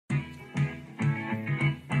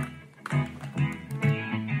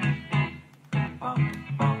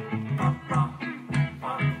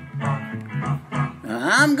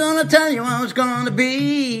I'm gonna tell you how it's gonna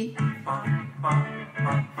be.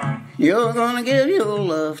 You're gonna give your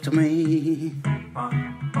love to me.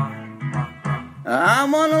 I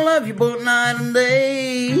wanna love you both night and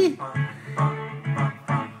day.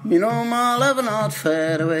 You know my love will not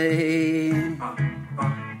fade away.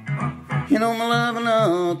 You know my love will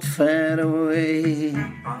not fade away.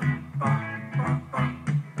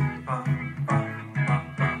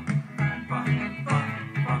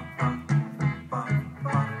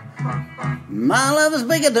 My love is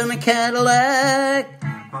bigger than a Cadillac.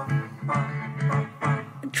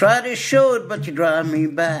 I try to show it, but you drive me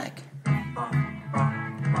back.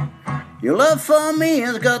 Your love for me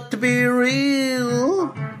has got to be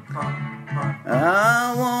real.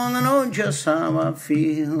 I wanna know just how I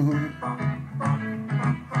feel.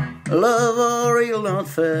 Love or real, not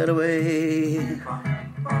fade away.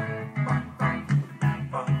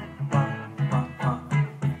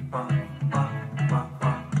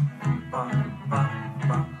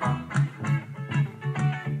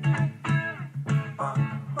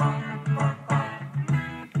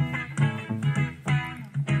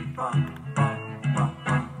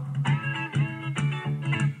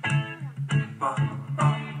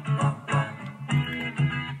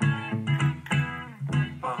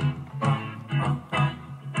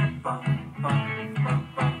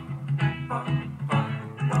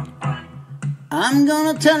 I'm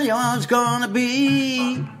gonna tell you how it's gonna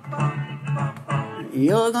be.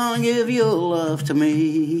 You're gonna give your love to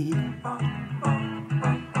me.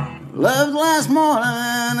 Love lasts more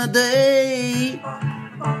than a day.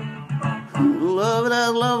 Love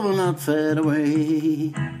that love will not fade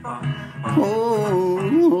away. Oh,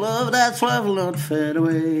 love that's love will not fade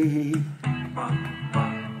away.